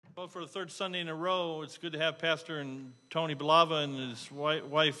Well, for the third Sunday in a row, it's good to have Pastor and Tony Bulawa and his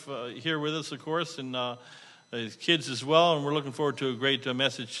wife here with us, of course, and his kids as well. And we're looking forward to a great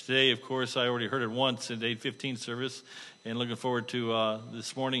message today. Of course, I already heard it once at the 8:15 service, and looking forward to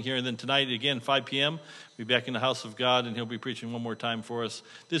this morning here. And then tonight, again, 5 p.m., we'll be back in the house of God, and he'll be preaching one more time for us.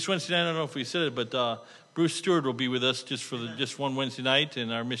 This Wednesday night, I don't know if we said it, but Bruce Stewart will be with us just one Wednesday night,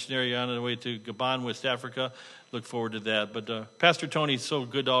 and our missionary on the way to Gabon, West Africa. Look forward to that. But Pastor Tony, it's so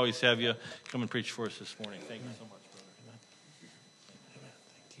good to always have you come and preach for us this morning. Thank you so much, brother. Amen.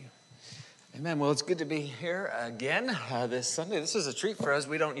 Thank you. Amen. Well, it's good to be here again this Sunday. This is a treat for us.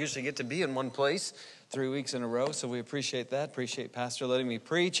 We don't usually get to be in one place 3 weeks in a row, so we appreciate that. Appreciate Pastor letting me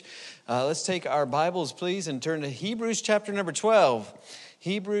preach. Let's take our Bibles, please, and turn to Hebrews chapter number 12.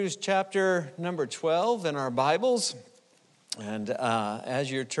 Hebrews chapter number 12 in our Bibles. And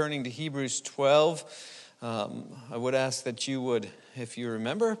as you're turning to Hebrews 12, I would ask that you would, if you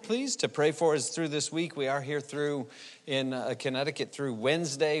remember, please, to pray for us through this week. We are here in Connecticut through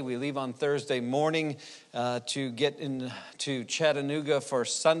Wednesday. We leave on Thursday morning to get into Chattanooga for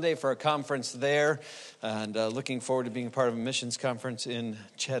Sunday for a conference there. And looking forward to being part of a missions conference in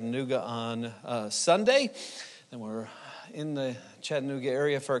Chattanooga on Sunday. And we're in the Chattanooga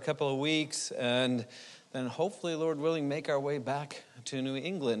area for a couple of weeks. And then hopefully, Lord willing, make our way back to New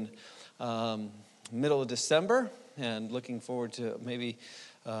England middle of December, and looking forward to maybe,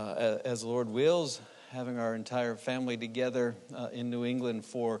 as the Lord wills, having our entire family together in New England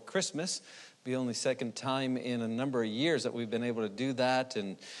for Christmas. Be only second time in a number of years that we've been able to do that,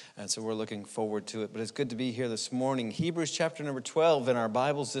 and so we're looking forward to it. But it's good to be here this morning. Hebrews chapter number 12 in our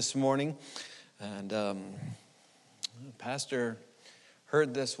Bibles this morning, and Pastor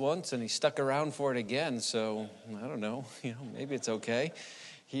heard this once, and he stuck around for it again, so I don't know, maybe it's okay.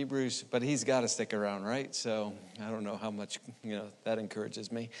 Hebrews, but he's got to stick around, right? So I don't know how much, that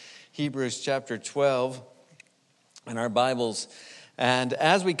encourages me. Hebrews chapter 12 in our Bibles. And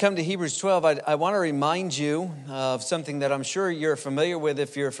as we come to Hebrews 12, I want to remind you of something that I'm sure you're familiar with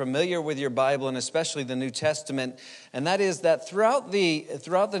if you're familiar with your Bible, and especially the New Testament. And that is that throughout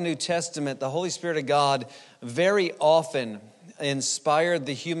the New Testament, the Holy Spirit of God very often inspired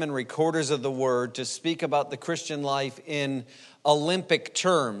the human recorders of the Word to speak about the Christian life in Olympic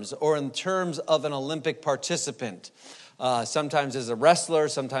terms, or in terms of an Olympic participant. Sometimes as a wrestler,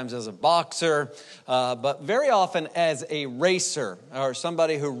 sometimes as a boxer, but very often as a racer, or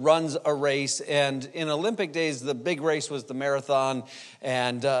somebody who runs a race. And in Olympic days, the big race was the marathon,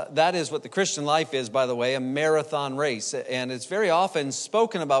 and that is what the Christian life is, by the way, a marathon race. And it's very often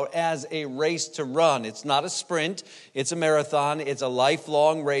spoken about as a race to run. It's not a sprint, it's a marathon. It's a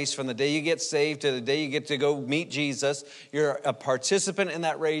lifelong race from the day you get saved to the day you get to go meet Jesus. You're a participant in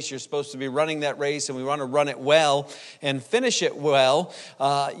that race. You're supposed to be running that race, and we want to run it well and finish it well.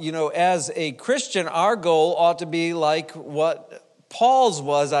 As a Christian, our goal ought to be like what Paul's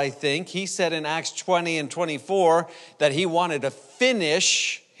was, I think. He said in Acts 20 and 24 that he wanted to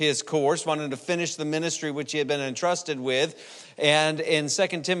finish his course, wanted to finish the ministry which he had been entrusted with. And in 2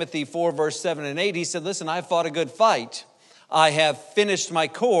 Timothy 4, verse 7 and 8, he said, listen, I fought a good fight. I have finished my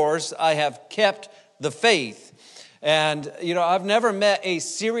course. I have kept the faith. And, I've never met a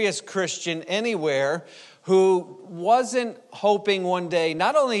serious Christian anywhere who wasn't hoping one day,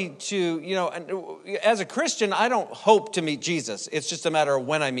 not only to, as a Christian, I don't hope to meet Jesus. It's just a matter of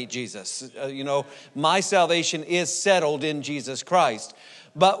when I meet Jesus. My salvation is settled in Jesus Christ.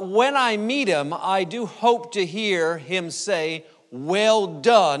 But when I meet him, I do hope to hear him say, well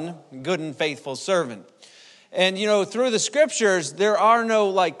done, good and faithful servant. And, through the scriptures, there are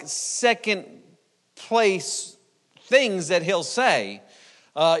no second place things that he'll say.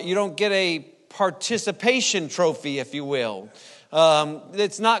 You don't get a participation trophy, if you will.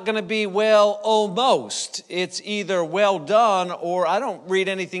 It's not going to be well almost. It's either well done, or I don't read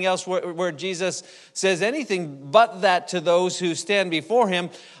anything else where Jesus says anything but that to those who stand before him.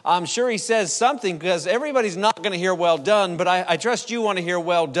 I'm sure he says something, because everybody's not going to hear well done, but I trust you want to hear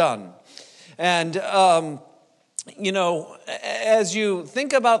well done. And, as you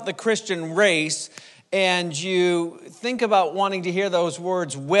think about the Christian race, and you think about wanting to hear those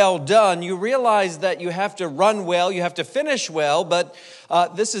words, well done, you realize that you have to run well, you have to finish well, but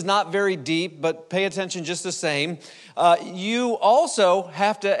this is not very deep, but pay attention just the same. You also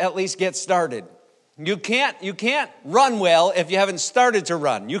have to at least get started. You can't run well if you haven't started to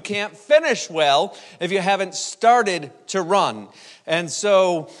run. You can't finish well if you haven't started to run. And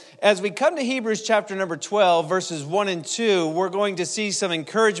so, as we come to Hebrews chapter number 12, verses 1 and 2, we're going to see some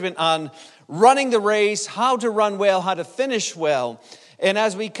encouragement on running the race, how to run well, how to finish well. And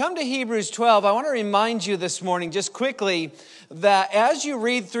as we come to Hebrews 12, I want to remind you this morning, just quickly, that as you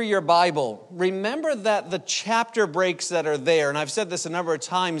read through your Bible, remember that the chapter breaks that are there, and I've said this a number of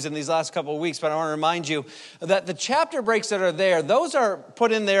times in these last couple of weeks, but I want to remind you that the chapter breaks that are there, those are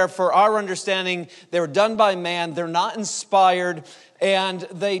put in there for our understanding. They were done by man. They're not inspired. And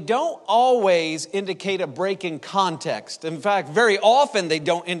they don't always indicate a break in context. In fact, very often they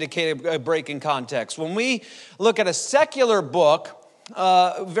don't indicate a break in context. When we look at a secular book,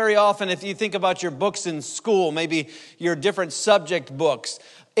 very often if you think about your books in school, maybe your different subject books,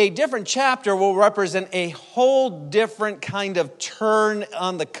 a different chapter will represent a whole different kind of turn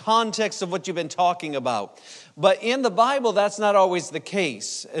on the context of what you've been talking about. But in the Bible, that's not always the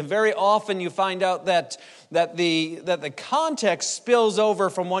case. And very often you find out that the context spills over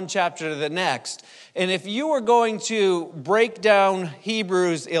from one chapter to the next. And if you were going to break down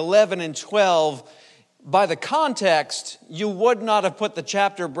Hebrews 11 and 12 by the context, you would not have put the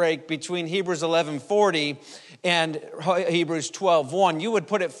chapter break between Hebrews 11:40 and Hebrews 12:1. You would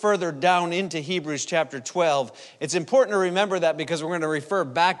put it further down into Hebrews chapter 12. It's important to remember that because we're going to refer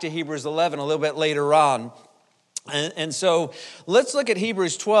back to Hebrews 11 a little bit later on. And so let's look at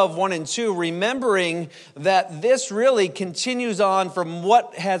Hebrews 12, 1 and 2, remembering that this really continues on from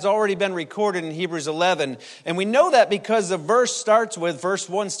what has already been recorded in Hebrews 11. And we know that because the verse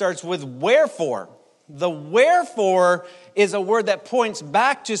 1 starts with wherefore. The wherefore is a word that points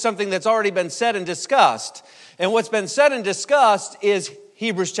back to something that's already been said and discussed. And what's been said and discussed is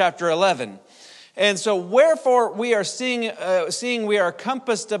Hebrews chapter 11. And so, wherefore we are seeing we are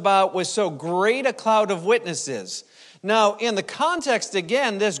compassed about with so great a cloud of witnesses. Now, in the context,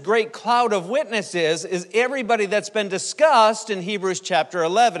 again, this great cloud of witnesses is everybody that's been discussed in Hebrews chapter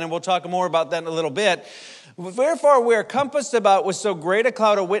 11. And we'll talk more about that in a little bit. Wherefore we are compassed about with so great a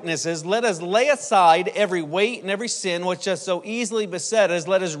cloud of witnesses, let us lay aside every weight and every sin which does so easily beset us.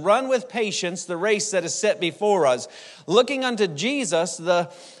 Let us run with patience the race that is set before us, looking unto Jesus,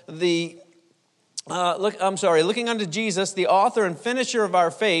 looking unto Jesus, the author and finisher of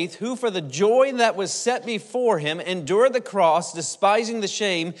our faith, who for the joy that was set before him endured the cross, despising the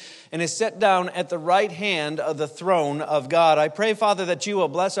shame, and is set down at the right hand of the throne of God. I pray, Father, that you will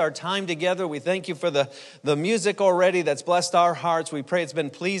bless our time together. We thank you for the music already that's blessed our hearts. We pray it's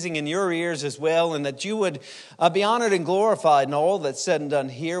been pleasing in your ears as well, and that you would be honored and glorified in all that's said and done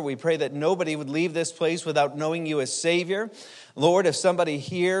here. We pray that nobody would leave this place without knowing you as Savior. Lord, if somebody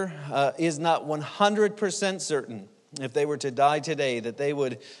here is not 100% certain, if they were to die today, that they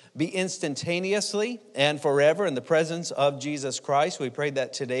would be instantaneously and forever in the presence of Jesus Christ. We pray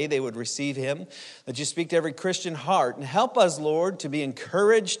that today they would receive him, that you speak to every Christian heart. And help us, Lord, to be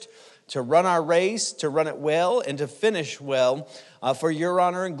encouraged to run our race, to run it well, and to finish well. For your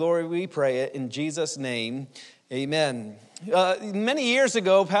honor and glory, we pray it in Jesus' name. Amen. Many years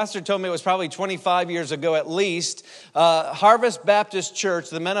ago, Pastor told me it was probably 25 years ago at least, Harvest Baptist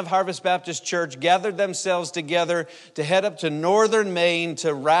Church, the men of Harvest Baptist Church gathered themselves together to head up to northern Maine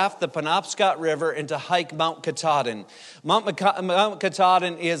to raft the Penobscot River and to hike Mount Katahdin. Mount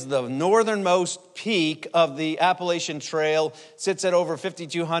Katahdin is the northernmost peak of the Appalachian Trail, sits at over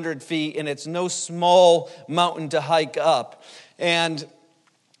 5,200 feet, and it's no small mountain to hike up. And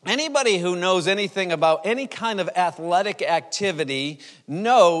anybody who knows anything about any kind of athletic activity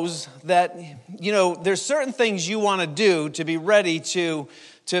knows that, there's certain things you want to do to be ready to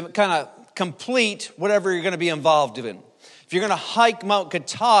kind of complete whatever you're going to be involved in. If you're going to hike Mount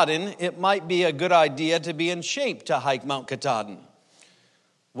Katahdin, it might be a good idea to be in shape to hike Mount Katahdin.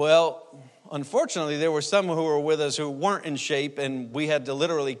 Well, unfortunately, there were some who were with us who weren't in shape, and we had to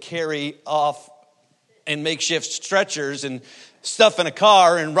literally carry off and makeshift stretchers and stuff in a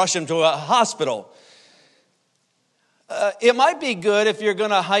car and rush them to a hospital. It might be good if you're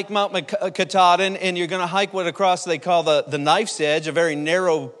going to hike Mount Katahdin and you're going to hike what across they call the knife's edge, a very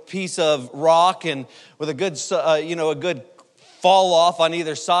narrow piece of rock, and with a good fall off on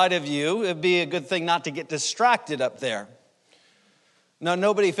either side of you. It'd be a good thing not to get distracted up there. Now,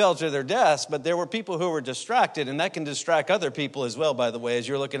 nobody fell to their deaths, but there were people who were distracted, and that can distract other people as well, by the way, as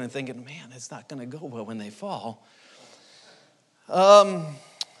you're looking and thinking, man, it's not going to go well when they fall.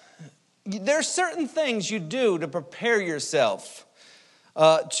 There's certain things you do to prepare yourself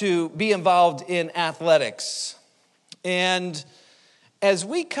to be involved in athletics. And as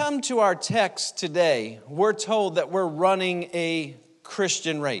we come to our text today, we're told that we're running a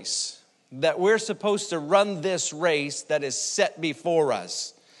Christian race, that we're supposed to run this race that is set before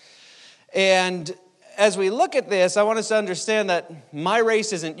us. And as we look at this, I want us to understand that my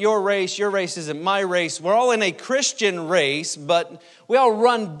race isn't your race isn't my race. We're all in a Christian race, but we all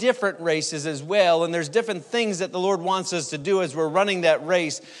run different races as well, and there's different things that the Lord wants us to do as we're running that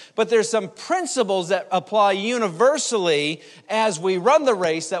race. But there's some principles that apply universally as we run the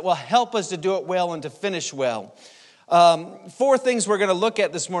race that will help us to do it well and to finish well. 4 things we're going to look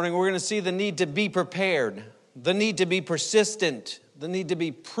at this morning. We're going to see the need to be prepared, the need to be persistent, the need to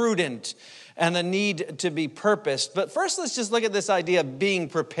be prudent, and the need to be purposed. But first, let's just look at this idea of being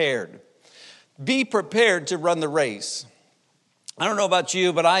prepared. Be prepared to run the race. I don't know about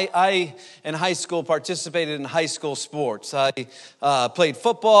you, but I in high school participated in high school sports. I played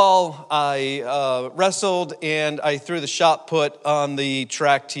football, I wrestled, and I threw the shot put on the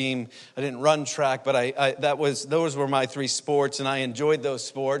track team. I didn't run track, but those were my 3 sports, and I enjoyed those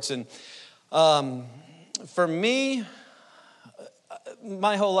sports. And for me,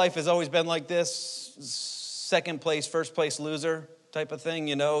 my whole life has always been like this, second place, first place loser type of thing,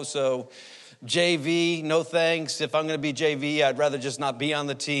 so JV, no thanks. If I'm going to be JV, I'd rather just not be on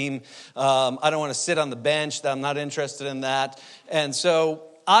the team. I don't want to sit on the bench. I'm not interested in that. And so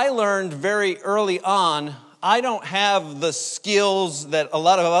I learned very early on, I don't have the skills that a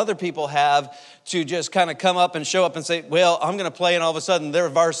lot of other people have to just kind of come up and show up and say, well, I'm going to play, and all of a sudden they're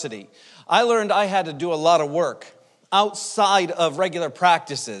varsity. I learned I had to do a lot of work outside of regular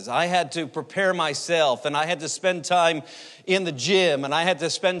practices. I had to prepare myself, and I had to spend time in the gym, and I had to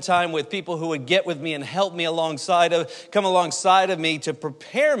spend time with people who would get with me and help me come alongside of me to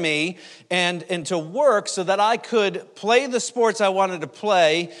prepare me and to work so that I could play the sports I wanted to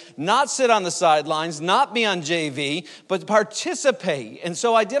play, not sit on the sidelines, not be on JV, but participate. And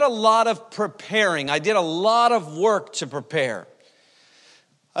so I did a lot of preparing. I did a lot of work to prepare.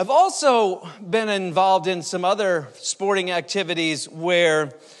 I've also been involved in some other sporting activities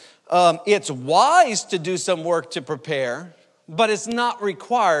where it's wise to do some work to prepare, but it's not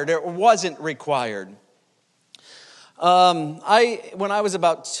required, or wasn't required. When I was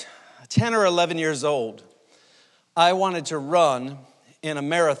about 10 or 11 years old, I wanted to run in a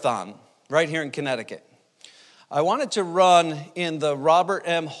marathon right here in Connecticut. I wanted to run in the Robert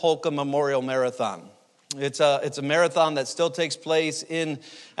M. Holcomb Memorial Marathon. It's a marathon that still takes place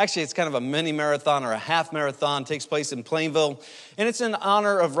actually it's kind of a mini marathon or a half marathon, takes place in Plainville. And it's in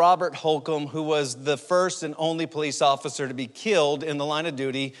honor of Robert Holcomb, who was the first and only police officer to be killed in the line of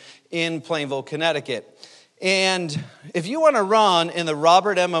duty in Plainville, Connecticut. And if you want to run in the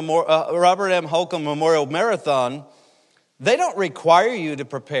Robert M. Holcomb Memorial Marathon, they don't require you to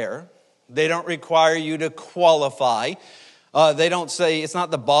prepare. They don't require you to qualify. They don't say, it's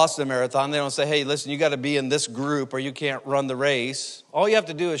not the Boston Marathon. They don't say, hey, listen, you got to be in this group or you can't run the race. All you have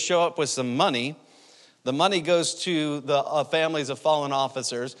to do is show up with some money. The money goes to the families of fallen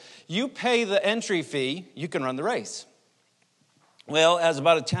officers. You pay the entry fee, you can run the race. Well, as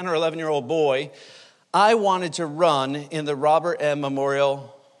about a 10 or 11-year-old boy, I wanted to run in the Robert M.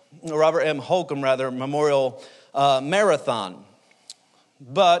 Holcomb Memorial Marathon.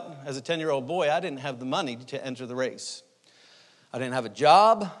 But as a 10-year-old boy, I didn't have the money to enter the race. I didn't have a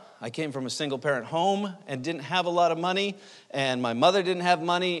job. I came from a single-parent home and didn't have a lot of money. And my mother didn't have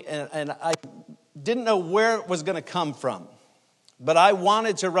money. And I didn't know where it was going to come from. But I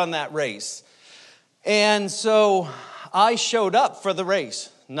wanted to run that race. And so I showed up for the race,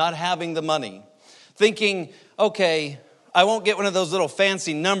 not having the money. Thinking, okay, I won't get one of those little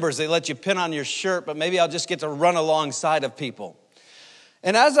fancy numbers they let you pin on your shirt, but maybe I'll just get to run alongside of people.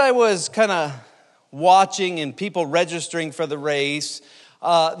 And as I was kind of watching and people registering for the race,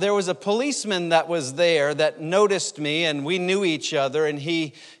 there was a policeman that was there that noticed me, and we knew each other, and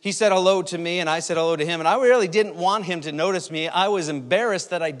he said hello to me, and I said hello to him, and I really didn't want him to notice me. I was embarrassed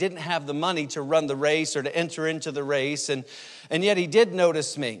that I didn't have the money to run the race or to enter into the race, and yet he did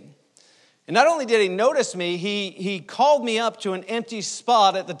notice me. And not only did he notice me, he called me up to an empty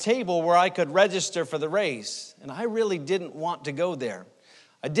spot at the table where I could register for the race, and I really didn't want to go there.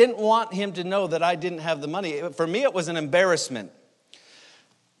 I didn't want him to know that I didn't have the money. For me, it was an embarrassment.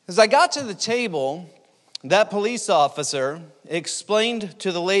 As I got to the table, that police officer explained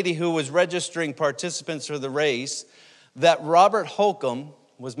to the lady who was registering participants for the race that Robert Holcomb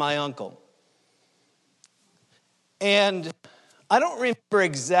was my uncle. And I don't remember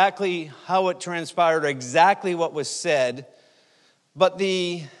exactly how it transpired or exactly what was said, but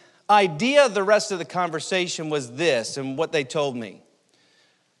the idea of the rest of the conversation was this, and what they told me.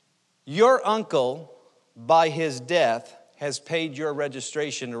 Your uncle, by his death, has paid your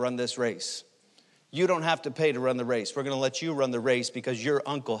registration to run this race. You don't have to pay to run the race. We're going to let you run the race because your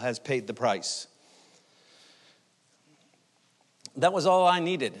uncle has paid the price. That was all I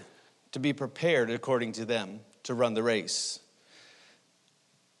needed to be prepared, according to them, to run the race.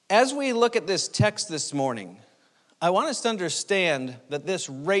 As we look at this text this morning, I want us to understand that this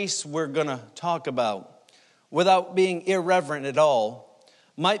race we're going to talk about, without being irreverent at all,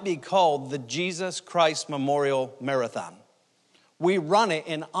 might be called the Jesus Christ Memorial Marathon. We run it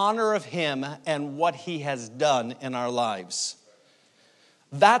in honor of him and what he has done in our lives.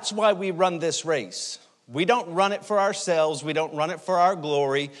 That's why we run this race. We don't run it for ourselves. We don't run it for our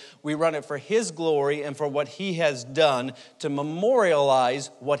glory. We run it for his glory and for what he has done, to memorialize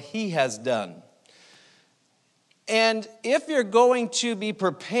what he has done. And if you're going to be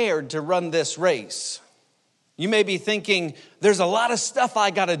prepared to run this race, you may be thinking, there's a lot of stuff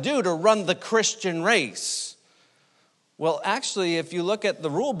I got to do to run the Christian race. Well, actually, if you look at the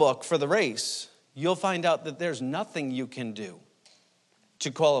rule book for the race, you'll find out that there's nothing you can do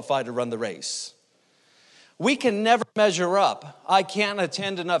to qualify to run the race. We can never measure up. I can't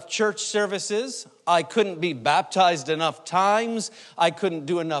attend enough church services. I couldn't be baptized enough times. I couldn't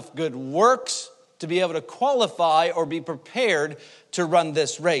do enough good works to be able to qualify or be prepared to run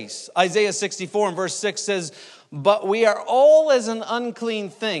this race. Isaiah 64 and verse 6 says, "But we are all as an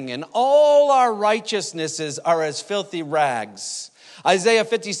unclean thing, and all our righteousnesses are as filthy rags." Isaiah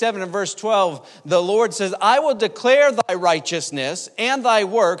 57 and verse 12, the Lord says, "I will declare thy righteousness and thy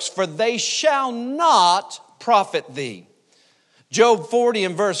works, for they shall not profit thee." Job 40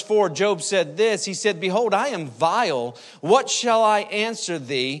 and verse 4, Job said this. He said, "Behold, I am vile. What shall I answer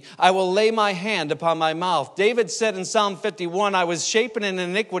thee? I will lay my hand upon my mouth." David said in Psalm 51, "I was shapen in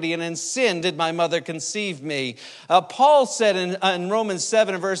iniquity, and in sin did my mother conceive me." Paul said in Romans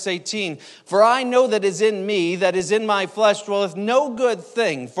 7 and verse 18, "For I know that is in me, that is in my flesh, dwelleth no good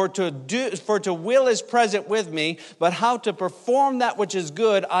thing. For to will is present with me, but how to perform that which is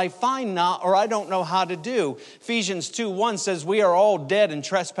good I find not, or I don't know how to do." Ephesians 2:1 says, "We are all dead in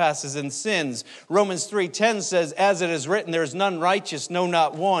trespasses and sins." Romans 3:10 says, "As it is written, there is none righteous, no,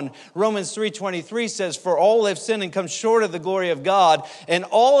 not one." Romans 3:23 says, "For all have sinned and come short of the glory of God." And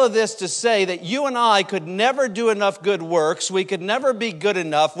all of this to say that you and I could never do enough good works. We could never be good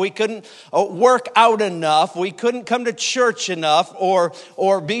enough. We couldn't work out enough. We couldn't come to church enough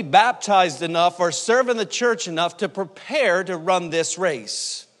or be baptized enough or serve in the church enough to prepare to run this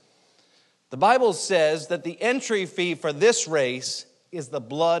race. The Bible says that the entry fee for this race is the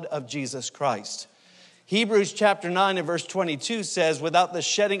blood of Jesus Christ. Hebrews chapter 9 and verse 22 says, "Without the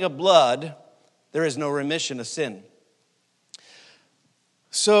shedding of blood, there is no remission of sin."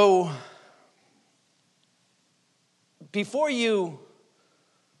 So, before you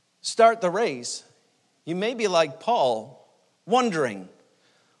start the race, you may be like Paul, wondering,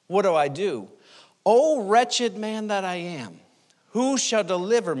 what do I do? "O wretched man that I am, who shall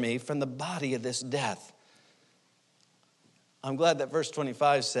deliver me from the body of this death?" I'm glad that verse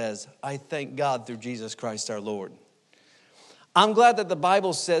 25 says, "I thank God through Jesus Christ our Lord." I'm glad that the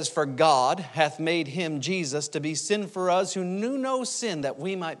Bible says, "For God hath made him, Jesus, to be sin for us who knew no sin, that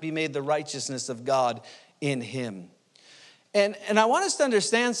we might be made the righteousness of God in him." And I want us to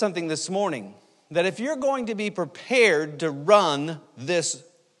understand something this morning, that if you're going to be prepared to run this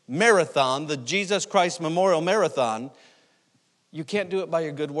marathon, the Jesus Christ Memorial Marathon, you can't do it by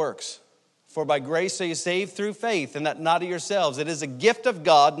your good works. "For by grace are you saved through faith, and that not of yourselves. It is a gift of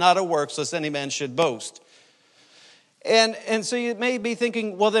God, not of works, lest any man should boast." And so you may be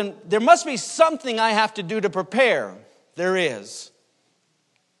thinking, well, then there must be something I have to do to prepare. There is.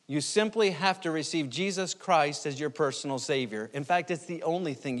 You simply have to receive Jesus Christ as your personal Savior. In fact, it's the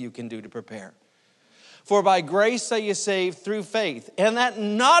only thing you can do to prepare. "For by grace are you saved through faith, and that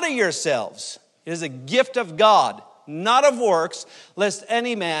not of yourselves. It is a gift of God, not of works, lest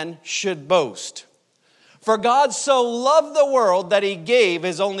any man should boast. For God so loved the world that he gave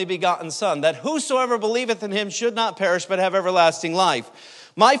his only begotten Son, that whosoever believeth in him should not perish, but have everlasting life."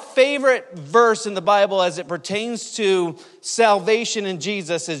 My favorite verse in the Bible as it pertains to salvation in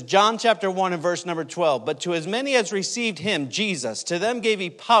Jesus is John chapter 1 and verse number 12. "But to as many as received him, Jesus, to them gave he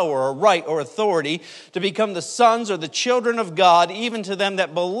power or right or authority to become the sons or the children of God, even to them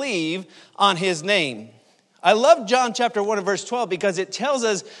that believe on his name." I love John chapter 1 and verse 12 because it tells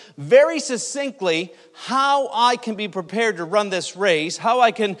us very succinctly how I can be prepared to run this race, how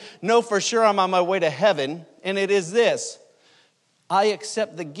I can know for sure I'm on my way to heaven. And it is this: I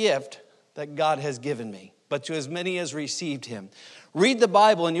accept the gift that God has given me, but to as many as received him. Read the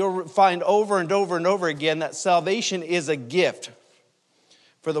Bible and you'll find over and over and over again that salvation is a gift.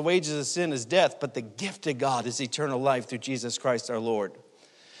 For the wages of sin is death, but the gift of God is eternal life through Jesus Christ our Lord.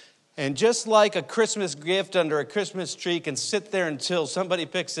 And just like a Christmas gift under a Christmas tree can sit there until somebody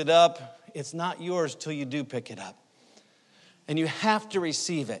picks it up, it's not yours till you do pick it up. And you have to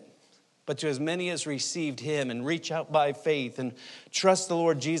receive it. but to as many as received him, and reach out by faith and trust the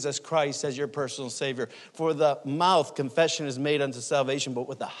Lord Jesus Christ as your personal Savior. For the mouth confession is made unto salvation, but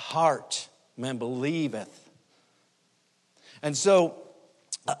with the heart man believeth. And so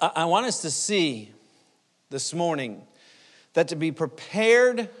I want us to see this morning that to be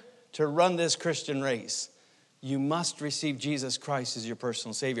prepared to run this Christian race, you must receive Jesus Christ as your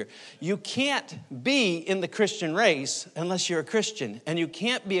personal Savior. You can't be in the Christian race unless you're a Christian. And you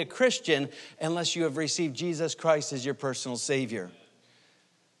can't be a Christian unless you have received Jesus Christ as your personal Savior.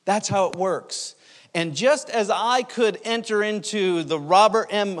 That's how it works. And just as I could enter into the Robert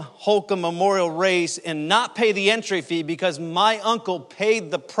M. Holcomb Memorial Race and not pay the entry fee because my uncle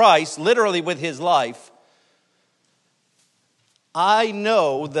paid the price, literally with his life, I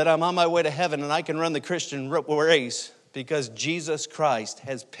know that I'm on my way to heaven and I can run the Christian race because Jesus Christ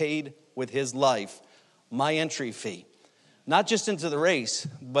has paid with his life my entry fee. Not just into the race,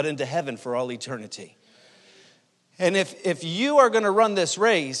 but into heaven for all eternity. And if you are going to run this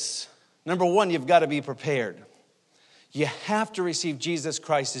race, number one, you've got to be prepared. You have to receive Jesus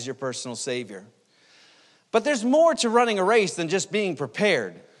Christ as your personal Savior. But there's more to running a race than just being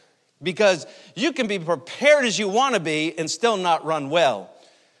prepared. Because you can be prepared as you want to be and still not run well.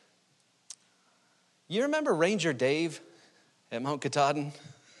 You remember Ranger Dave at Mount Katahdin?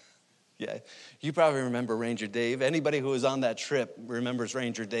 Yeah, you probably remember Ranger Dave. Anybody who was on that trip remembers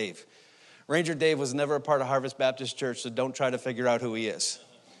Ranger Dave. Ranger Dave was never a part of Harvest Baptist Church, so don't try to figure out who he is.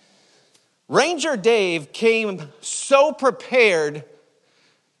 Ranger Dave came so prepared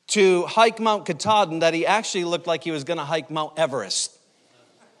to hike Mount Katahdin that he actually looked like he was going to hike Mount Everest.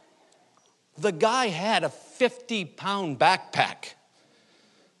 The guy had a 50-pound backpack.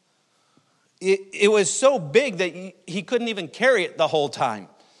 It was so big that he couldn't even carry it the whole time.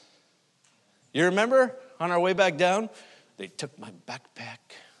 You remember on our way back down? They took my backpack.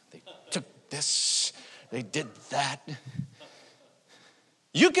 They took this. They did that.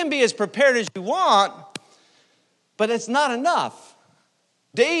 You can be as prepared as you want, but it's not enough.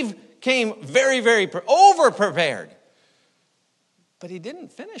 Dave came very, very over-prepared. But he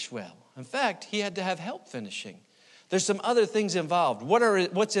didn't finish well. In fact, he had to have help finishing. There's some other things involved.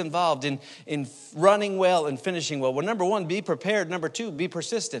 What's involved in running well and finishing well? Well, number one, be prepared. Number two, be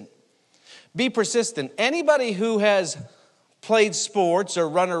persistent. Be persistent. Anybody who has played sports or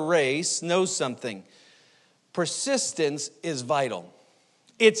run a race knows something. Persistence is vital.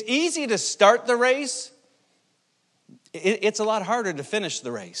 It's easy to start the race. It's a lot harder to finish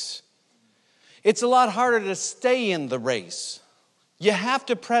the race. It's a lot harder to stay in the race. You have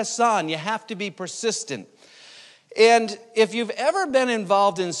to press on. You have to be persistent. And if you've ever been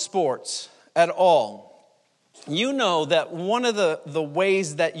involved in sports at all, you know that one of the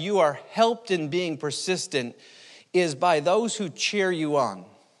ways that you are helped in being persistent is by those who cheer you on,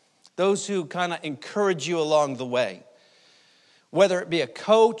 those who kind of encourage you along the way. Whether it be a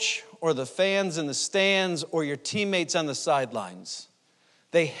coach or the fans in the stands or your teammates on the sidelines,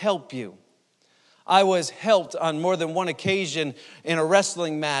 they help you. I was helped on more than one occasion in a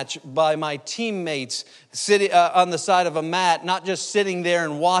wrestling match by my teammates sitting on the side of a mat, not just sitting there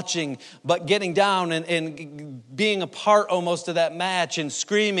and watching, but getting down and being a part almost of that match and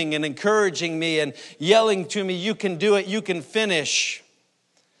screaming and encouraging me and yelling to me, "You can do it, you can finish."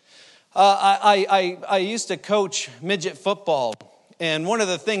 I used to coach midget football. And one of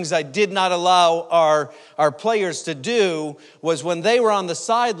the things I did not allow our players to do was when they were on the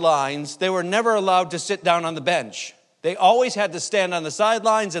sidelines, they were never allowed to sit down on the bench. They always had to stand on the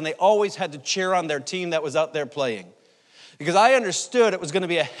sidelines and they always had to cheer on their team that was out there playing. Because I understood it was going to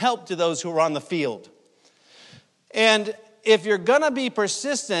be a help to those who were on the field. And if you're going to be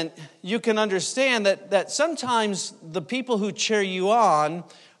persistent, you can understand that sometimes the people who cheer you on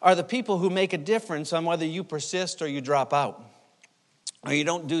are the people who make a difference on whether you persist or you drop out, or you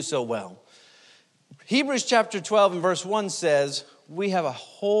don't do so well. Hebrews chapter 12 and verse 1 says, we have a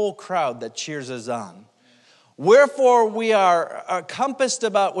whole crowd that cheers us on. Wherefore we are compassed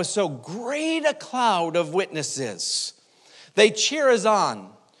about with so great a cloud of witnesses. They cheer us on.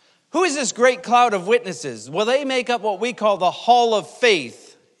 Who is this great cloud of witnesses? Well, they make up what we call the hall of faith.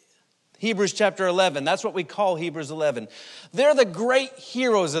 Hebrews chapter 11. That's what we call Hebrews 11. They're the great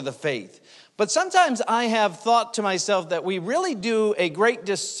heroes of the faith. But sometimes I have thought to myself that we really do a great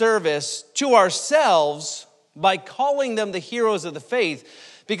disservice to ourselves by calling them the heroes of the faith.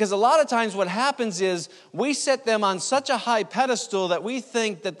 Because a lot of times what happens is we set them on such a high pedestal that we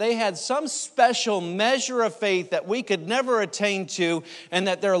think that they had some special measure of faith that we could never attain to, and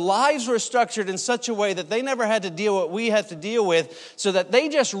that their lives were structured in such a way that they never had to deal with what we had to deal with, so that they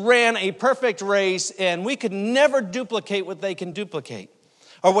just ran a perfect race and we could never duplicate what they can duplicate.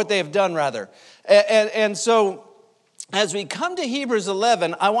 or what they have done rather. And so as we come to Hebrews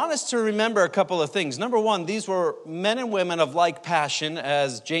 11, I want us to remember a couple of things. Number one, these were men and women of like passion,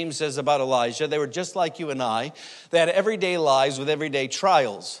 as James says about Elijah. They were just like you and I. They had everyday lives with everyday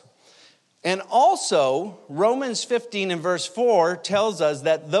trials. And also, Romans 15 and verse 4 tells us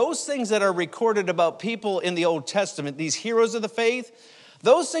that those things that are recorded about people in the Old Testament, these heroes of the faith,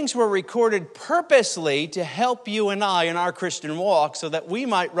 those things were recorded purposely to help you and I in our Christian walk so that we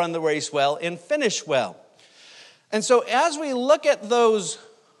might run the race well and finish well. And so as we look at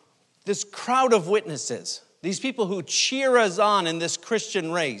this crowd of witnesses, these people who cheer us on in this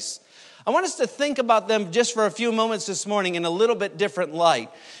Christian race, I want us to think about them just for a few moments this morning in a little bit different light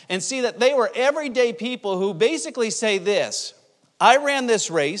and see that they were everyday people who basically say this: I ran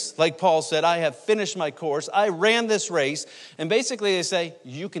this race, like Paul said, I have finished my course. I ran this race. And basically they say,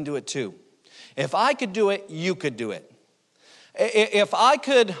 you can do it too. If I could do it, you could do it. If I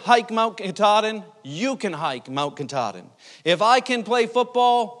could hike Mount Katahdin, you can hike Mount Katahdin. If I can play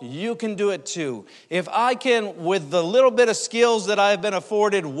football, you can do it too. If I can, with the little bit of skills that I've been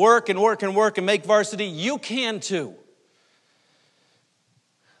afforded, work and make varsity, you can too.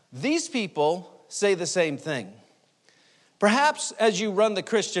 These people say the same thing. Perhaps as you run the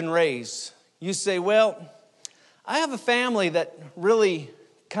Christian race, you say, well, I have a family that really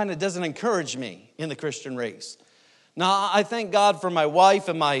kind of doesn't encourage me in the Christian race. Now, I thank God for my wife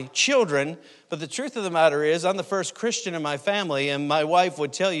and my children, but the truth of the matter is I'm the first Christian in my family, and my wife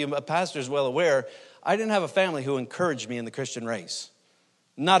would tell you, a pastor's well aware, I didn't have a family who encouraged me in the Christian race.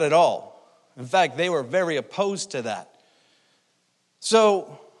 Not at all. In fact, they were very opposed to that.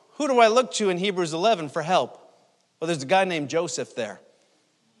 So, who do I look to in Hebrews 11 for help? Well, there's a guy named Joseph there.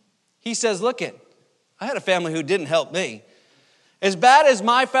 He says, look it, I had a family who didn't help me. As bad as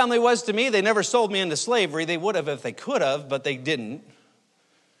my family was to me, they never sold me into slavery. They would have if they could have, but they didn't.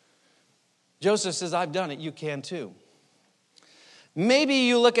 Joseph says, I've done it. You can too. Maybe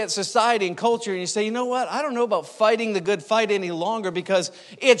you look at society and culture and you say, you know what? I don't know about fighting the good fight any longer because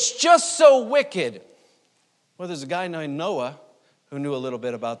it's just so wicked. Well, there's a guy named Noah who knew a little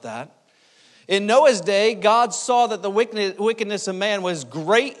bit about that. In Noah's day, God saw that the wickedness of man was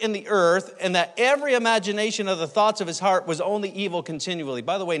great in the earth and that every imagination of the thoughts of his heart was only evil continually.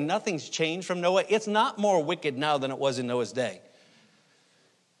 By the way, nothing's changed from Noah. It's not more wicked now than it was in Noah's day.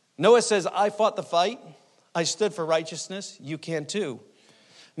 Noah says, I fought the fight. I stood for righteousness. You can too.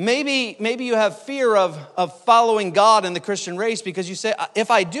 Maybe you have fear of following God in the Christian race because you say,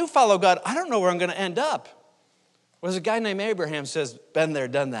 if I do follow God, I don't know where I'm going to end up. Well, there's a guy named Abraham says, been there,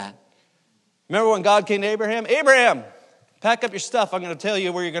 done that. Remember when God came to Abraham? Abraham, pack up your stuff. I'm going to tell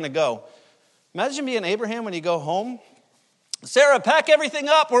you where you're going to go. Imagine being Abraham when you go home. Sarah, pack everything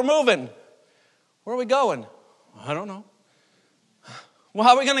up. We're moving. Where are we going? I don't know. Well,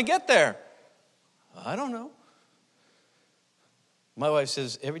 how are we going to get there? I don't know. My wife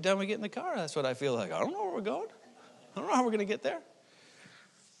says, every time we get in the car, that's what I feel like. I don't know where we're going. I don't know how we're going to get there.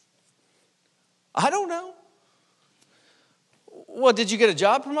 I don't know. Well, did you get a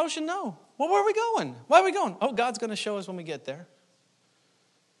job promotion? No. Well, where are we going? Why are we going? Oh, God's going to show us when we get there.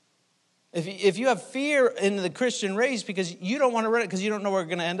 If you have fear in the Christian race because you don't want to run it because you don't know where we're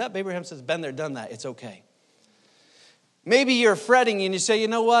going to end up, Abraham says, been there, done that. It's okay. Maybe you're fretting and you say, you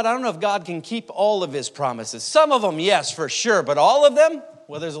know what? I don't know if God can keep all of his promises. Some of them, yes, for sure. But all of them?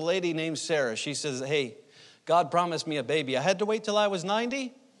 Well, there's a lady named Sarah. She says, hey, God promised me a baby. I had to wait till I was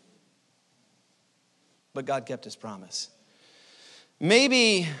 90. But God kept his promise.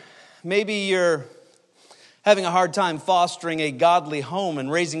 Maybe you're having a hard time fostering a godly home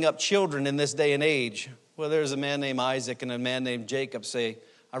and raising up children in this day and age. Well, there's a man named Isaac and a man named Jacob say,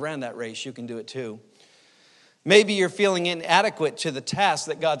 I ran that race, you can do it too. Maybe you're feeling inadequate to the task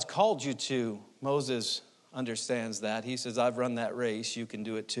that God's called you to. Moses understands that. He says, I've run that race, you can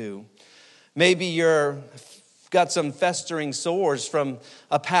do it too. Maybe you're got some festering sores from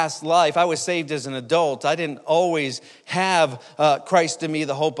a past life. I was saved as an adult. I didn't always have Christ in me,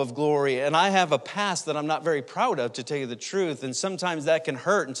 the hope of glory. And I have a past that I'm not very proud of, to tell you the truth. And sometimes that can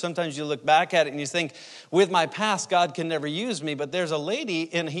hurt. And sometimes you look back at it and you think, with my past, God can never use me. But there's a lady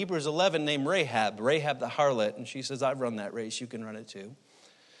in Hebrews 11 named Rahab the harlot. And she says, I've run that race. You can run it too.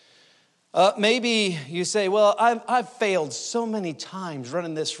 Maybe you say, well, I've failed so many times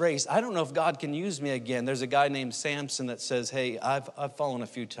running this race. I don't know if God can use me again. There's a guy named Samson that says, hey, I've fallen a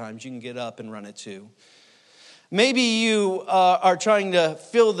few times. You can get up and run it too. Maybe you are trying to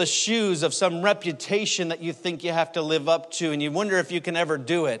fill the shoes of some reputation that you think you have to live up to, and you wonder if you can ever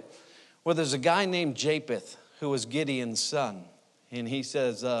do it. Well, there's a guy named Japheth who was Gideon's son, and he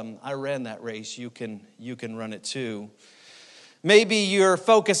says, I ran that race. You can run it too. Maybe you're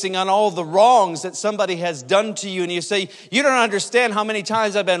focusing on all the wrongs that somebody has done to you, and you say, you don't understand how many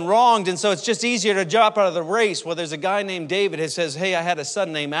times I've been wronged, and so it's just easier to drop out of the race. Well, there's a guy named David who says, hey, I had a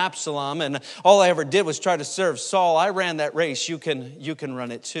son named Absalom, and all I ever did was try to serve Saul. I ran that race. You can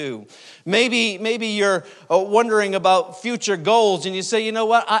run it too. Maybe you're wondering about future goals, and you say, you know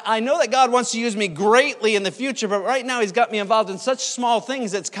what, I know that God wants to use me greatly in the future, but right now he's got me involved in such small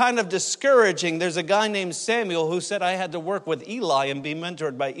things that's kind of discouraging. There's a guy named Samuel who said I had to work with Eli and be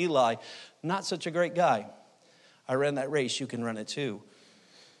mentored by Eli. Not such a great guy. I ran that race. You can run it too.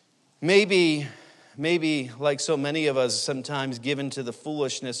 Maybe like so many of us, sometimes given to the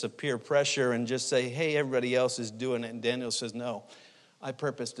foolishness of peer pressure and just say, hey, everybody else is doing it. And Daniel says, no, I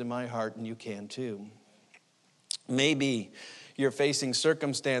purposed in my heart and you can too. Maybe you're facing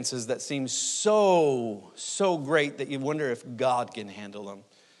circumstances that seem so great that you wonder if God can handle them.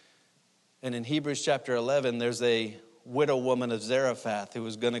 And in Hebrews chapter 11, there's a widow woman of Zarephath who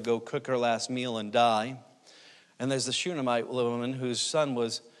was going to go cook her last meal and die. And there's the Shunammite woman whose son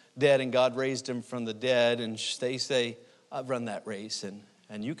was dead and God raised him from the dead. And they say, I've run that race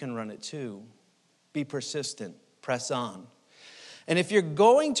and you can run it too. Be persistent. Press on. And if you're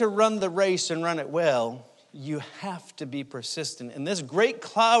going to run the race and run it well, you have to be persistent. And this great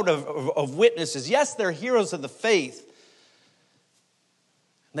cloud of witnesses, yes, they're heroes of the faith.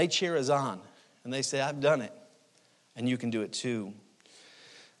 And they cheer us on. And they say, I've done it. And you can do it too.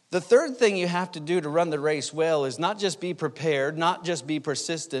 The third thing you have to do to run the race well is not just be prepared, not just be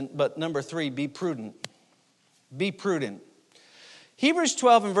persistent, but number 3, be prudent. Be prudent. Hebrews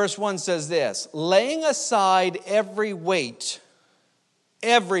 12 and verse 1 says this, laying aside every weight,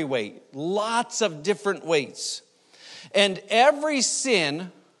 lots of different weights, and every sin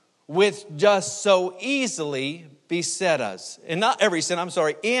which does so easily beset us. And not every sin,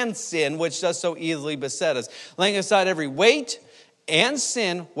 and sin which does so easily beset us. Laying aside every weight and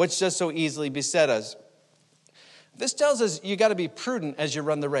sin which does so easily beset us. This tells us you got to be prudent as you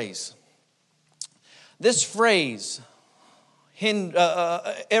run the race. This phrase,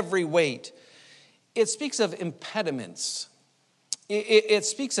 every weight, it speaks of impediments. It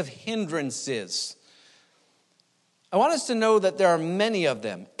speaks of hindrances. I want us to know that there are many of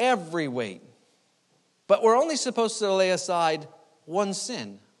them, every weight. But we're only supposed to lay aside one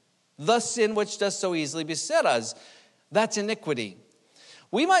sin. The sin which does so easily beset us. That's iniquity.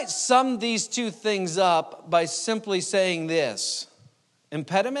 We might sum these two things up by simply saying this.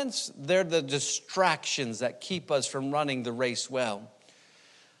 Impediments, they're the distractions that keep us from running the race well.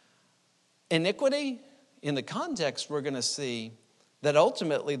 Iniquity, in the context we're going to see that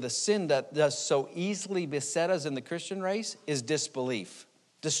ultimately the sin that does so easily beset us in the Christian race is disbelief.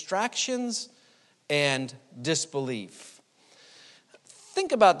 Distractions and disbelief.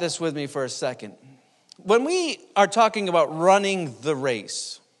 Think about this with me for a second. When we are talking about running the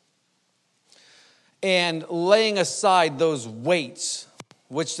race and laying aside those weights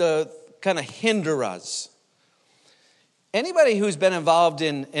which kind of hinder us, anybody who's been involved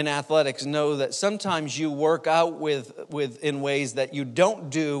in athletics know that sometimes you work out in ways that you don't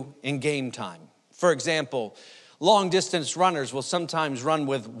do in game time. For example, long-distance runners will sometimes run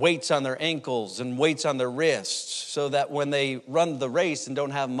with weights on their ankles and weights on their wrists so that when they run the race and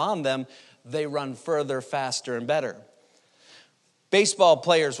don't have them on them, they run further, faster, and better. Baseball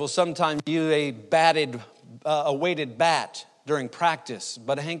players will sometimes use a weighted bat during practice,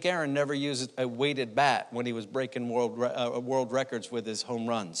 but Hank Aaron never used a weighted bat when he was breaking world records with his home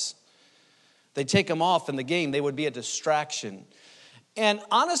runs. They take them off in the game, they would be a distraction. And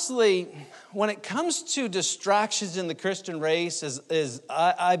honestly, when it comes to distractions in the Christian race, as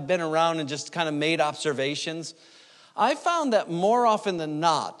I've been around and just kind of made observations, I found that more often than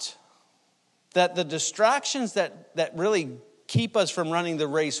not, that the distractions that really keep us from running the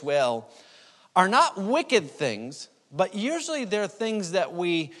race well are not wicked things, but usually they're things that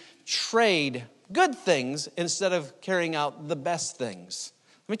we trade good things instead of carrying out the best things.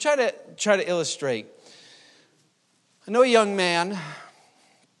 Let me try to illustrate. I know a young man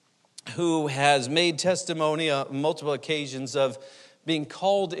who has made testimony on multiple occasions of being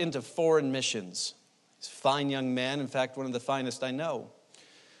called into foreign missions. He's a fine young man, in fact, one of the finest I know.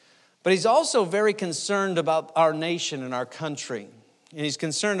 But he's also very concerned about our nation and our country. And he's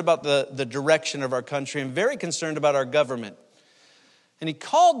concerned about the direction of our country and very concerned about our government. And he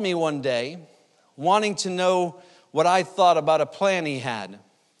called me one day wanting to know what I thought about a plan he had.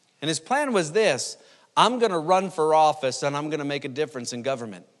 And his plan was this: I'm going to run for office and I'm going to make a difference in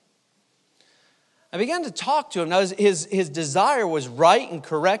government. I began to talk to him. Now, his desire was right and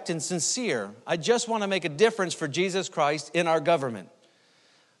correct and sincere. I just want to make a difference for Jesus Christ in our government.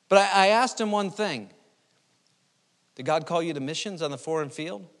 But I asked him one thing. Did God call you to missions on the foreign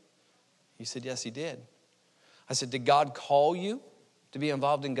field? He said, yes, he did. I said, did God call you to be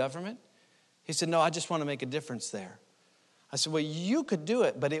involved in government? He said, no, I just want to make a difference there. I said, well, you could do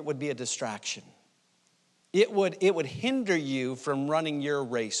it, but it would be a distraction. It would hinder you from running your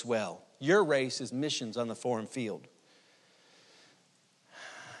race well. Your race is missions on the foreign field.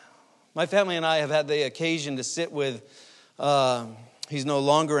 My family and I have had the occasion to sit with, he's no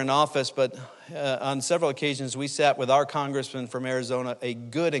longer in office, but on several occasions we sat with our congressman from Arizona, a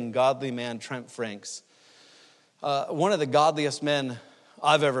good and godly man, Trent Franks. One of the godliest men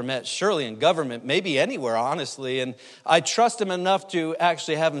I've ever met, surely in government, maybe anywhere, honestly. And I trust him enough to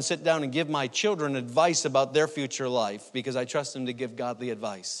actually have him sit down and give my children advice about their future life, because I trust him to give godly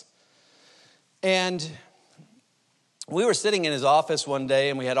advice. And we were sitting in his office one day,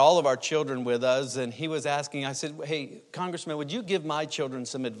 and we had all of our children with us, and he was asking, I said, hey, Congressman, would you give my children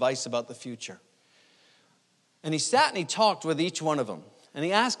some advice about the future? And he sat and he talked with each one of them. And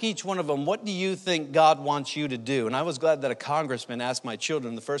he asked each one of them, what do you think God wants you to do? And I was glad that a congressman asked my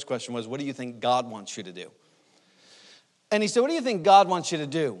children. The first question was, what do you think God wants you to do? And he said, what do you think God wants you to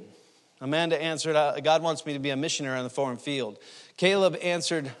do? Amanda answered, God wants me to be a missionary on the foreign field. Caleb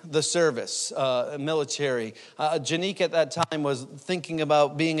answered the service, military. Janique at that time was thinking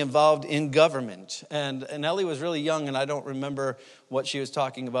about being involved in government. And Ellie was really young, and I don't remember what she was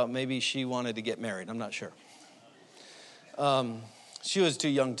talking about. Maybe she wanted to get married. I'm not sure. She was too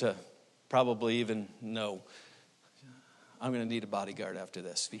young to probably even know. I'm going to need a bodyguard after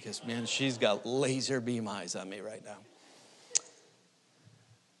this because, man, she's got laser beam eyes on me right now.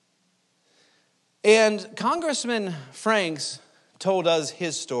 And Congressman Franks told us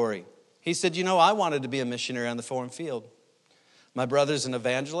his story. He said, I wanted to be a missionary on the foreign field. My brother's an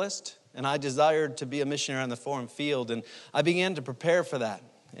evangelist, and I desired to be a missionary on the foreign field, and I began to prepare for that.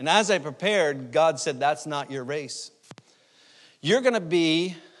 And as I prepared, God said, that's not your race. You're going to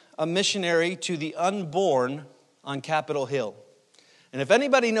be a missionary to the unborn on Capitol Hill. And if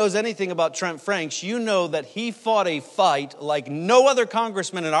anybody knows anything about Trent Franks, you know that he fought a fight like no other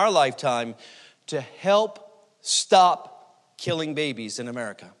congressman in our lifetime to help stop killing babies in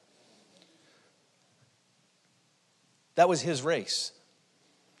America. That was his race.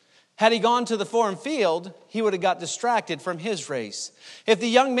 Had he gone to the foreign field, he would have got distracted from his race. If the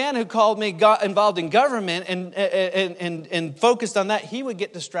young man who called me got involved in government and focused on that, he would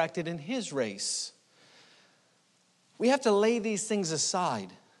get distracted in his race. We have to lay these things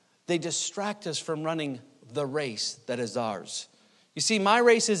aside. They distract us from running the race that is ours. You see, my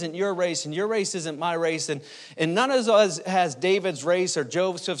race isn't your race, and your race isn't my race, and none of us has David's race or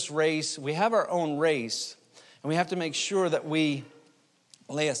Joseph's race. We have our own race, and we have to make sure that we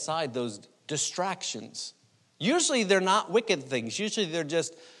lay aside those distractions. Usually they're not wicked things. Usually they're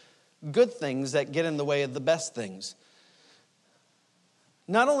just good things that get in the way of the best things.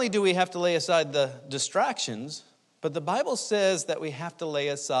 Not only do we have to lay aside the distractions, but the Bible says that we have to lay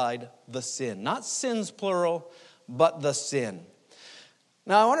aside the sin. Not sins plural, but the sin.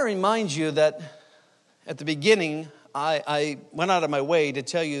 Now I want to remind you that at the beginning, I went out of my way to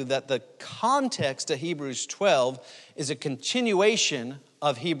tell you that the context of Hebrews 12 is a continuation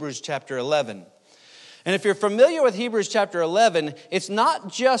of Hebrews chapter 11. And if you're familiar with Hebrews chapter 11, it's not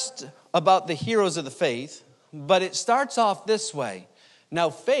just about the heroes of the faith, but it starts off this way. Now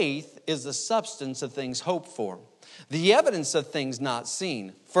faith is the substance of things hoped for, the evidence of things not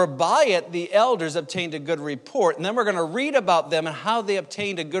seen. For by it the elders obtained a good report. And then we're going to read about them and how they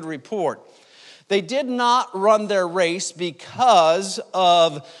obtained a good report. They did not run their race because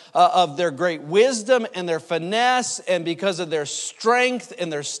of their great wisdom and their finesse and because of their strength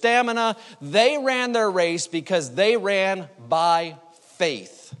and their stamina. They ran their race because they ran by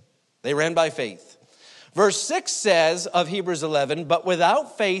faith. They ran by faith. Verse 6 says of Hebrews 11, but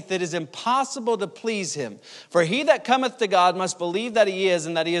without faith it is impossible to please him. For he that cometh to God must believe that he is,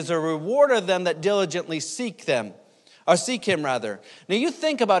 and that he is a rewarder of them that diligently seek him. Now you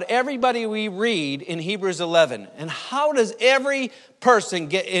think about everybody we read in Hebrews 11, and how does every person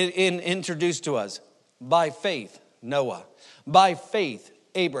get introduced to us? By faith, Noah. By faith,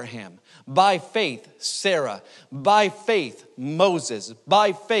 Abraham. By faith, Sarah. By faith, Moses.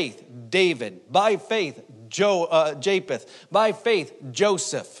 By faith, David. By faith, Japheth. By faith,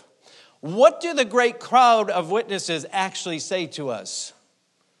 Joseph. What do the great crowd of witnesses actually say to us?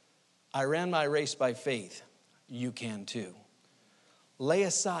 I ran my race by faith. You can too. Lay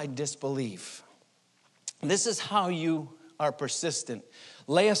aside disbelief. This is how you are persistent.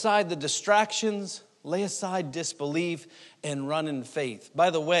 Lay aside the distractions, lay aside disbelief, and run in faith. By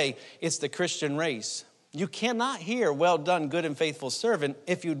the way, it's the Christian race. You cannot hear, well done, good and faithful servant,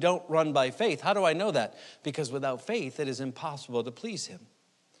 if you don't run by faith. How do I know that? Because without faith, it is impossible to please him.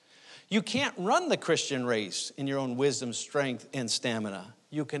 You can't run the Christian race in your own wisdom, strength, and stamina.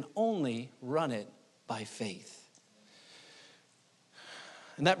 You can only run it by faith.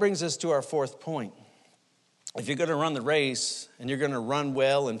 And that brings us to our fourth point. If you're going to run the race and you're going to run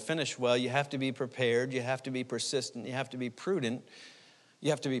well and finish well, you have to be prepared, you have to be persistent, you have to be prudent,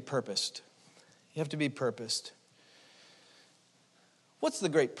 you have to be purposed. You have to be purposed. What's the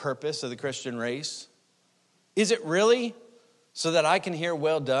great purpose of the Christian race? Is it really so that I can hear,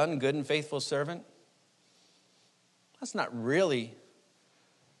 well done, good and faithful servant? That's not really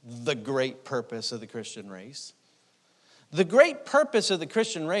the great purpose of the Christian race. The great purpose of the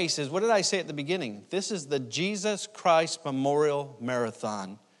Christian race is, what did I say at the beginning? This is the Jesus Christ Memorial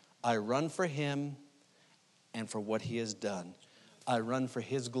Marathon. I run for him and for what he has done. I run for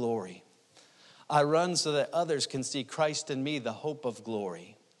his glory. I run so that others can see Christ in me, the hope of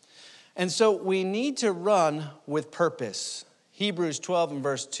glory. And so we need to run with purpose. Hebrews 12 and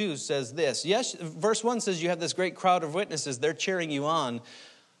verse 2 says this. Yes, verse 1 says you have this great crowd of witnesses. They're cheering you on.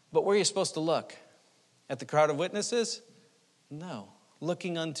 But where are you supposed to look? At the crowd of witnesses? No,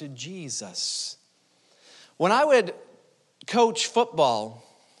 looking unto Jesus. When I would coach football,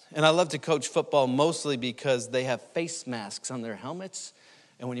 and I love to coach football mostly because they have face masks on their helmets,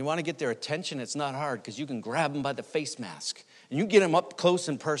 and when you want to get their attention, it's not hard because you can grab them by the face mask, and you get them up close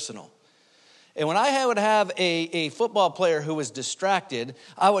and personal. And when I would have a football player who was distracted,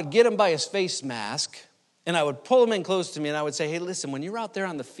 I would get him by his face mask, and I would pull him in close to me, and I would say, hey, listen, when you're out there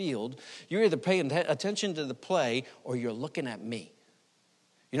on the field, you're either paying attention to the play or you're looking at me.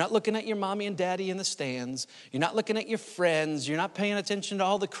 You're not looking at your mommy and daddy in the stands. You're not looking at your friends. You're not paying attention to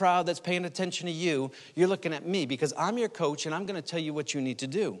all the crowd that's paying attention to you. You're looking at me because I'm your coach, and I'm going to tell you what you need to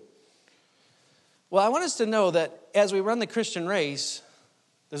do. Well, I want us to know that as we run the Christian race,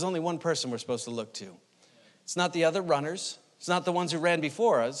 there's only one person we're supposed to look to. It's not the other runners. It's not the ones who ran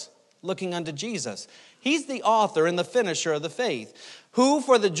before us. Looking unto Jesus. He's the author and the finisher of the faith, who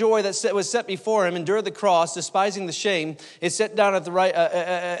for the joy that was set before him endured the cross, despising the shame, is set down at the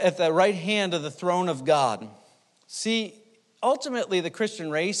right hand of the throne of God. See, ultimately the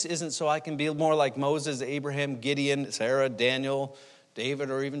Christian race isn't so I can be more like Moses, Abraham, Gideon, Sarah, Daniel, David,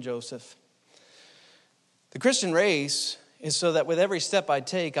 or even Joseph. The Christian race is so that with every step I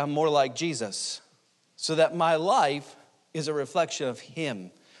take, I'm more like Jesus, so that my life is a reflection of him.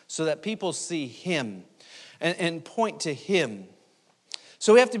 So that people see him and point to him.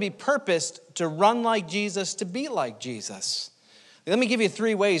 So we have to be purposed to run like Jesus, to be like Jesus. Let me give you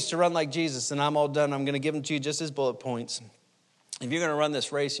 3 ways to run like Jesus, and I'm all done. I'm going to give them to you just as bullet points. If you're going to run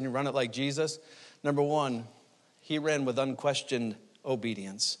this race and you run it like Jesus, number 1, he ran with unquestioned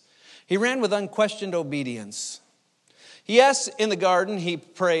obedience. He ran with unquestioned obedience. Yes, in the garden, he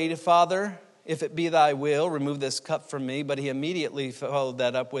prayed, Father, if it be thy will, remove this cup from me. But he immediately followed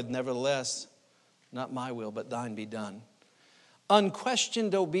that up with, nevertheless, not my will, but thine be done.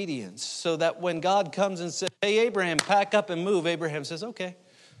 Unquestioned obedience, so that when God comes and says, hey, Abraham, pack up and move, Abraham says, okay.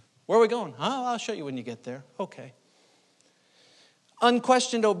 Where are we going? Oh, I'll show you when you get there. Okay.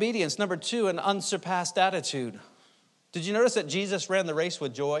 Unquestioned obedience. Number 2, an unsurpassed attitude. Did you notice that Jesus ran the race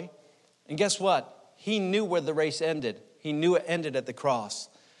with joy? And guess what? He knew where the race ended. He knew it ended at the cross.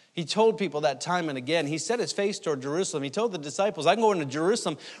 He told people that time and again. He set his face toward Jerusalem. He told the disciples, I'm going to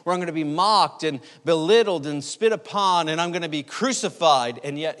Jerusalem where I'm going to be mocked and belittled and spit upon, and I'm going to be crucified.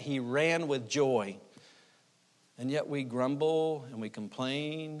 And yet he ran with joy. And yet we grumble and we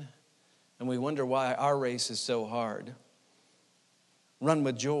complain and we wonder why our race is so hard. Run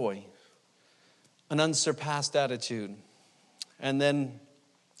with joy. An unsurpassed attitude. And then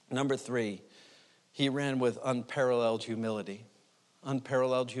number 3, he ran with unparalleled humility.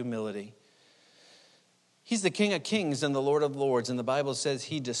 Unparalleled humility. He's the King of Kings and the Lord of Lords, and the Bible says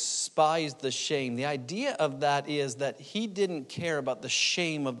he despised the shame. The idea of that is that he didn't care about the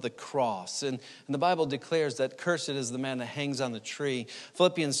shame of the cross. And the Bible declares that cursed is the man that hangs on the tree.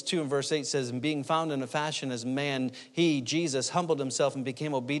 Philippians 2 and verse 8 says, and being found in a fashion as man, he, Jesus, humbled himself and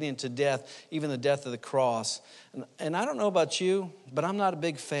became obedient to death, even the death of the cross. And I don't know about you, but I'm not a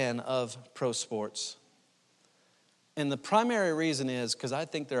big fan of pro sports. And the primary reason is because I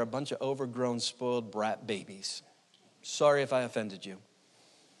think they're a bunch of overgrown, spoiled brat babies. Sorry if I offended you.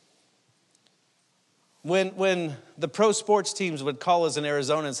 When the pro sports teams would call us in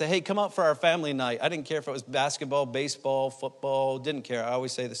Arizona and say, hey, come out for our family night. I didn't care if it was basketball, baseball, football, didn't care. I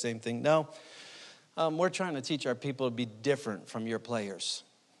always say the same thing. No, we're trying to teach our people to be different from your players.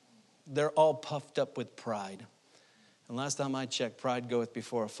 They're all puffed up with pride. And last time I checked, pride goeth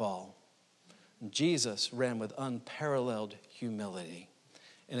before a fall. Jesus ran with unparalleled humility.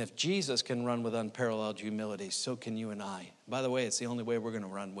 And if Jesus can run with unparalleled humility, so can you and I. By the way, it's the only way we're going to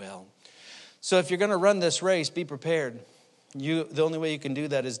run well. So if you're going to run this race, be prepared. The only way you can do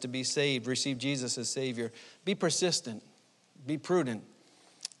that is to be saved, receive Jesus as Savior. Be persistent, be prudent,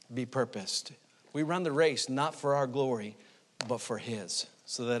 be purposed. We run the race not for our glory, but for His,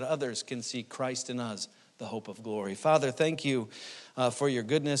 so that others can see Christ in us, the hope of glory. Father, thank you for your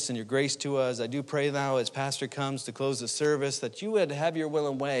goodness and your grace to us. I do pray now as Pastor comes to close the service that you would have your will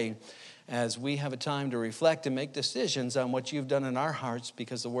and way as we have a time to reflect and make decisions on what you've done in our hearts,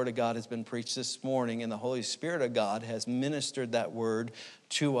 because the Word of God has been preached this morning and the Holy Spirit of God has ministered that Word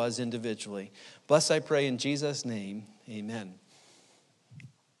to us individually. Bless, I pray, in Jesus' name. Amen.